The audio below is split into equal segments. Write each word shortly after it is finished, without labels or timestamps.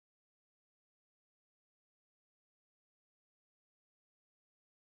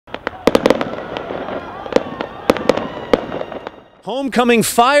Homecoming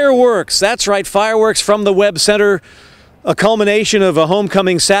fireworks. That's right, fireworks from the Webb Center. A culmination of a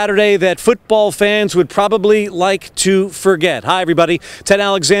homecoming Saturday that football fans would probably like to forget. Hi, everybody. Ted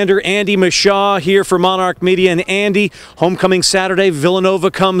Alexander, Andy Mashaw here for Monarch Media. And Andy, homecoming Saturday, Villanova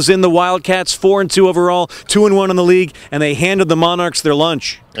comes in. The Wildcats 4-2 overall, 2-1 in the league, and they handed the Monarchs their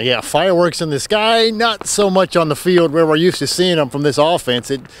lunch. Yeah, fireworks in the sky, not so much on the field where we're used to seeing them from this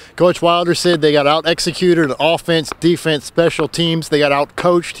offense. Coach Wilder said they got out-executed, offense, defense, special teams. They got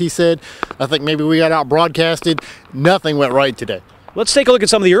out-coached, he said. I think maybe we got out-broadcasted. Nothing went right today. Let's take a look at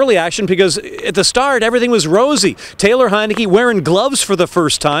some of the early action because at the start, everything was rosy. Taylor Heineke wearing gloves for the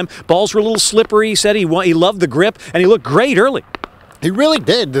first time. Balls were a little slippery. He said he loved the grip, and he looked great early. He really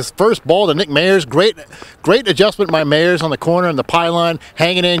did. This first ball to Nick Mayers, great adjustment by Mayers on the corner and the pylon,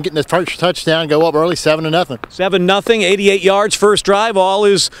 hanging in, getting the first touchdown, go up early, 7-0. 7-0, 88 yards, first drive. All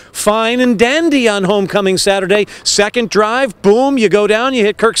is fine and dandy on homecoming Saturday. Second drive, boom, you go down, you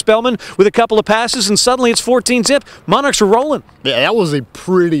hit Kirk Spellman with a couple of passes, and suddenly it's 14-zip. Monarchs are rolling. Yeah, that was a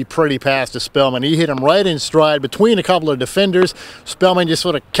pretty pass to Spellman. He hit him right in stride between a couple of defenders. Spellman just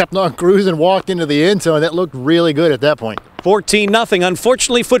sort of kept on cruising, walked into the end zone. That looked really good at that point. 14-0.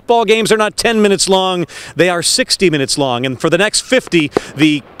 Unfortunately, football games are not 10 minutes long. They are 60 minutes long. And for the next 50,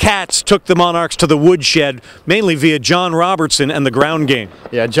 the Cats took the Monarchs to the woodshed, mainly via John Robertson and the ground game.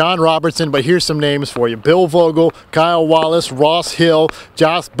 Yeah, John Robertson, but here's some names for you. Bill Vogel, Kyle Wallace, Ross Hill,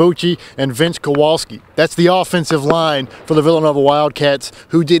 Josh Bucci, and Vince Kowalski. That's the offensive line for the Villanova Wildcats,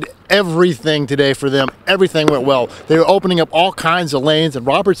 who did everything today for them. Everything went well. They were opening up all kinds of lanes, and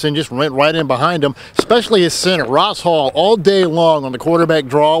Robertson just went right in behind them, especially his center, Ross Hall, all day long on the quarterback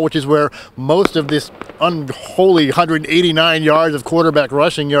draw, which is where most of this unholy 189 yards of quarterback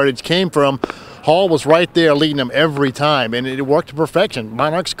rushing yardage came from. Hall was right there leading them every time, and it worked to perfection.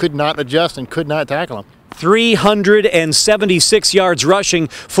 Monarchs could not adjust and could not tackle him. 376 yards rushing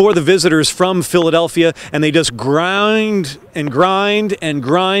for the visitors from Philadelphia, and they just grind and grind and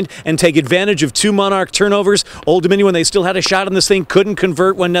grind and take advantage of two Monarch turnovers. Old Dominion, when they still had a shot on this thing, couldn't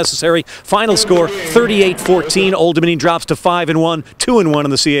convert when necessary. Final score 38-14. Old Dominion drops to 5-1, 2-1 in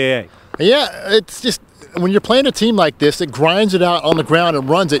the CAA. Yeah, it's just, when you're playing a team like this that grinds it out on the ground and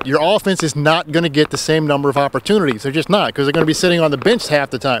runs it, your offense is not going to get the same number of opportunities. They're just not, because they're going to be sitting on the bench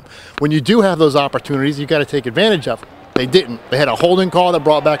half the time. When you do have those opportunities, you got to take advantage of them. They didn't. They had a holding call that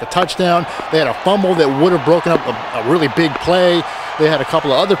brought back a touchdown. They had a fumble that would have broken up a really big play. They had a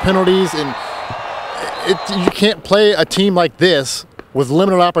couple of other penalties, and you can't play a team like this with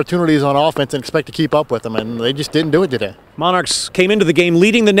limited opportunities on offense and expect to keep up with them, and they just didn't do it today. Monarchs came into the game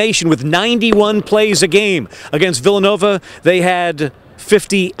leading the nation with 91 plays a game. Against Villanova, they had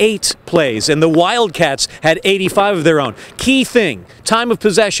 58 plays, and the Wildcats had 85 of their own. Key thing, time of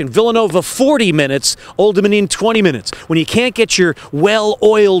possession, Villanova 40 minutes, Old Dominion 20 minutes. When you can't get your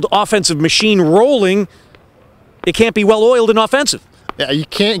well-oiled offensive machine rolling, it can't be well-oiled and offensive. Yeah, you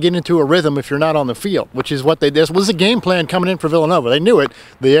can't get into a rhythm if you're not on the field, which is what this was a game plan coming in for Villanova. They knew it.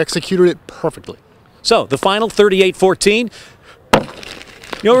 They executed it perfectly. So, the final 38-14. You know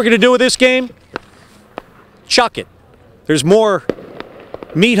what we're going to do with this game? Chuck it. There's more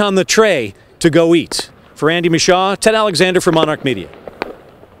meat on the tray to go eat. For Andy Mashaw, Ted Alexander for Monarch Media.